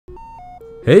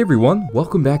Hey everyone,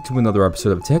 welcome back to another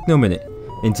episode of Techno Minute.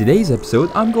 In today's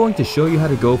episode, I'm going to show you how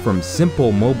to go from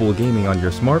simple mobile gaming on your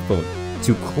smartphone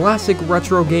to classic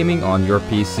retro gaming on your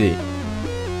PC.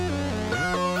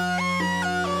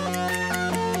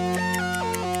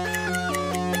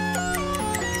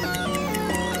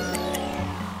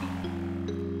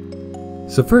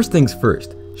 So first things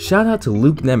first, shout out to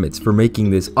Luke Nemitz for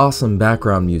making this awesome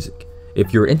background music.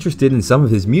 If you're interested in some of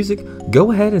his music,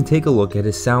 go ahead and take a look at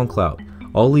his SoundCloud.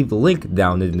 I'll leave the link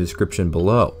down in the description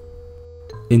below.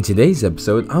 In today's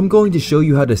episode, I'm going to show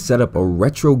you how to set up a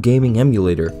retro gaming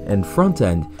emulator and front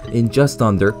end in just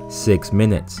under 6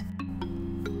 minutes.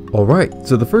 Alright,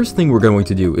 so the first thing we're going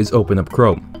to do is open up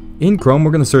Chrome. In Chrome,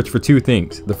 we're going to search for two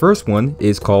things. The first one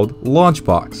is called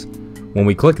Launchbox. When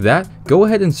we click that, go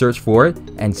ahead and search for it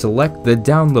and select the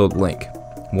download link.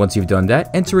 Once you've done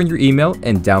that, enter in your email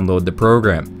and download the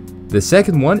program. The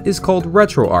second one is called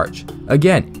retroarch.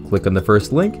 Again, click on the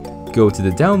first link, go to the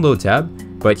download tab,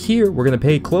 but here we're going to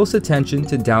pay close attention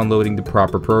to downloading the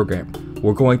proper program.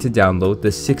 We're going to download the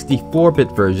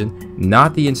 64-bit version,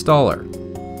 not the installer.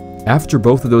 After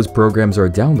both of those programs are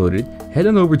downloaded, head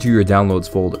on over to your downloads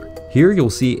folder. Here you'll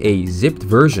see a zipped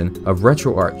version of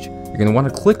retroarch. You're going to want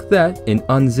to click that and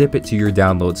unzip it to your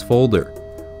downloads folder.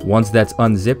 Once that's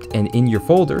unzipped and in your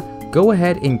folder, go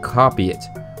ahead and copy it.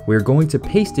 We're going to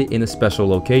paste it in a special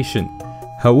location.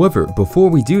 However, before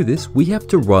we do this, we have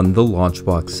to run the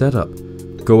Launchbox setup.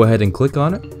 Go ahead and click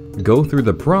on it, go through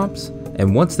the prompts,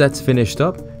 and once that's finished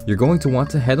up, you're going to want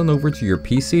to head on over to your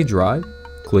PC drive,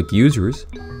 click Users,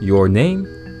 your name,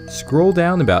 scroll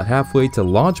down about halfway to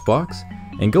Launchbox,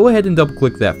 and go ahead and double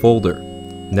click that folder.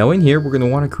 Now in here, we're going to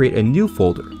want to create a new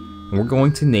folder, and we're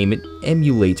going to name it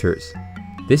Emulators.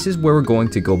 This is where we're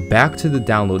going to go back to the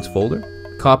Downloads folder,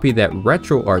 copy that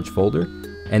retroarch folder,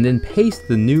 and then paste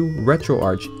the new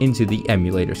retroarch into the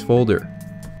emulators folder.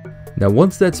 Now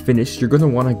once that's finished, you're going to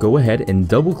want to go ahead and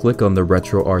double click on the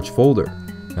retroarch folder.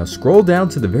 Now scroll down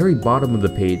to the very bottom of the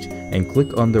page and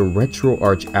click on the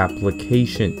retroarch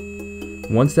application.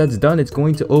 Once that's done, it's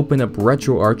going to open up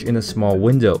retroarch in a small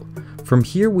window. From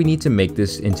here we need to make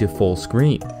this into full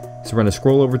screen. So we're going to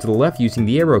scroll over to the left using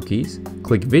the arrow keys,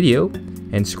 click video,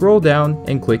 and scroll down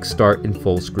and click start in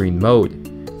full screen mode.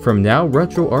 From now,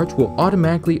 retroarch will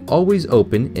automatically always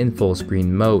open in full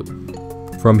screen mode.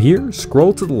 From here,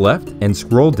 scroll to the left and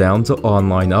scroll down to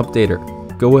Online Updater.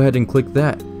 Go ahead and click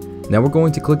that. Now we're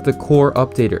going to click the Core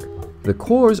Updater. The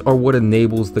cores are what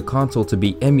enables the console to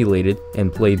be emulated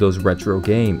and play those retro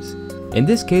games. In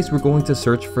this case, we're going to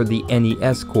search for the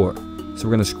NES core. So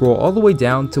we're going to scroll all the way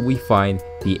down till we find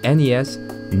the NES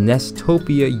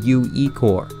Nestopia UE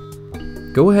core.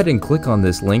 Go ahead and click on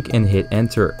this link and hit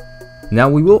enter. Now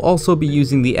we will also be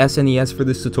using the SNES for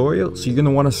this tutorial, so you're going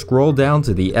to want to scroll down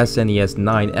to the SNES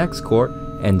 9X core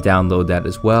and download that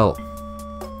as well.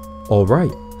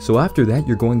 Alright, so after that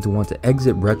you're going to want to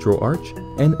exit retroarch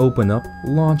and open up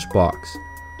Launchbox.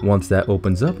 Once that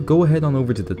opens up, go ahead on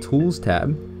over to the Tools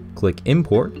tab, click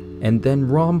Import, and then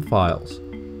ROM files.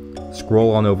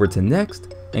 Scroll on over to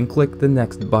Next and click the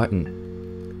Next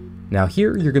button. Now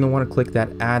here you're going to want to click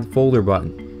that Add Folder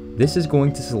button. This is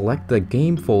going to select the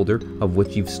game folder of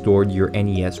which you've stored your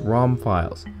NES ROM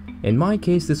files. In my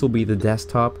case, this will be the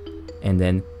desktop and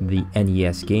then the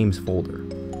NES games folder.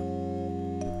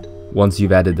 Once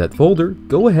you've added that folder,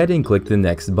 go ahead and click the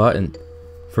Next button.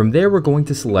 From there, we're going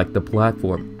to select the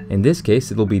platform. In this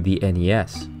case, it'll be the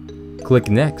NES. Click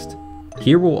Next.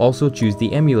 Here we'll also choose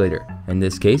the emulator. In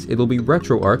this case, it'll be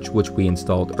RetroArch, which we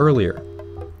installed earlier.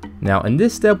 Now in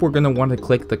this step, we're going to want to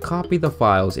click the copy the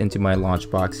files into my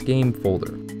Launchbox game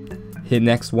folder. Hit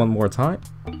next one more time,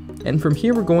 and from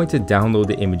here we're going to download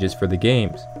the images for the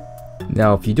games.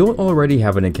 Now if you don't already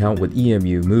have an account with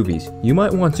EMU Movies, you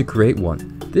might want to create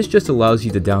one. This just allows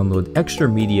you to download extra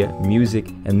media, music,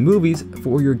 and movies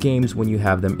for your games when you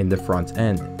have them in the front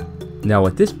end. Now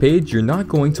at this page, you're not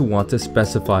going to want to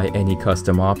specify any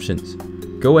custom options.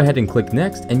 Go ahead and click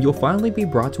next, and you'll finally be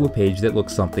brought to a page that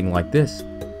looks something like this.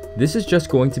 This is just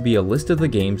going to be a list of the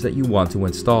games that you want to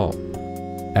install.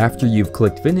 After you've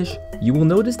clicked finish, you will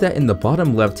notice that in the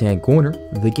bottom left hand corner,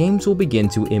 the games will begin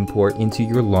to import into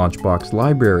your Launchbox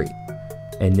library.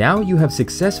 And now you have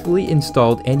successfully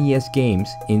installed NES games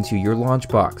into your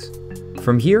Launchbox.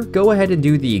 From here, go ahead and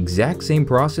do the exact same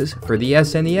process for the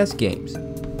SNES games.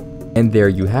 And there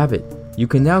you have it. You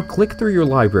can now click through your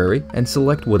library and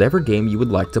select whatever game you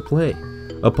would like to play.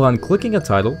 Upon clicking a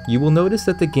title, you will notice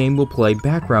that the game will play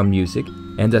background music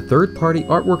and a third-party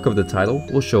artwork of the title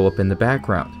will show up in the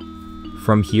background.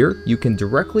 From here, you can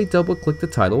directly double-click the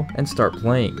title and start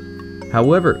playing.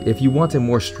 However, if you want a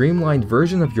more streamlined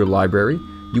version of your library,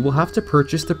 you will have to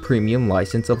purchase the premium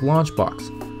license of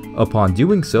Launchbox. Upon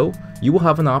doing so, you will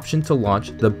have an option to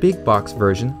launch the big box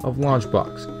version of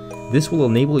Launchbox. This will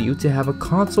enable you to have a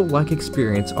console-like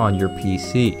experience on your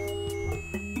PC.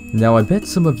 Now I bet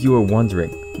some of you are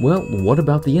wondering, well, what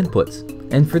about the inputs?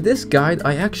 And for this guide,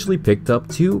 I actually picked up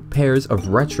 2 pairs of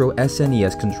retro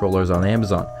SNES controllers on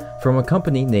Amazon from a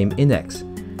company named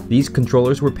INNEXT. These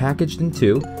controllers were packaged in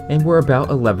 2 and were about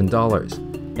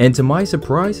 $11. And to my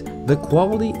surprise, the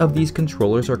quality of these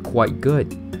controllers are quite good.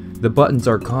 The buttons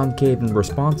are concave and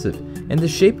responsive, and the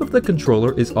shape of the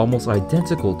controller is almost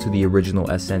identical to the original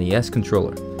SNES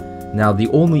controller. Now the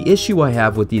only issue I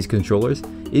have with these controllers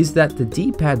is that the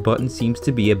D-pad button seems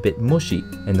to be a bit mushy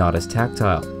and not as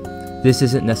tactile. This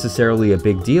isn't necessarily a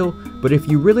big deal, but if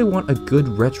you really want a good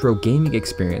retro gaming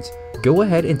experience, go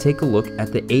ahead and take a look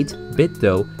at the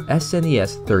 8-bit-do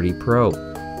SNES 30 Pro.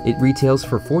 It retails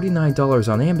for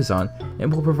 $49 on Amazon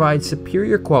and will provide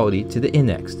superior quality to the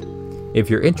INNEXT. If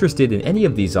you're interested in any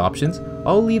of these options,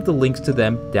 I'll leave the links to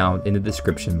them down in the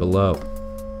description below.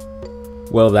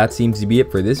 Well, that seems to be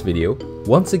it for this video.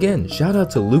 Once again, shout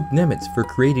out to Luke Nemitz for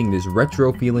creating this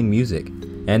retro feeling music.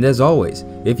 And as always,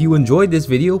 if you enjoyed this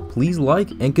video, please like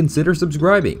and consider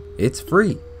subscribing. It's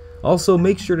free. Also,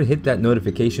 make sure to hit that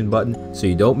notification button so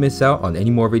you don't miss out on any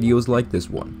more videos like this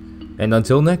one. And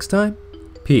until next time,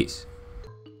 peace.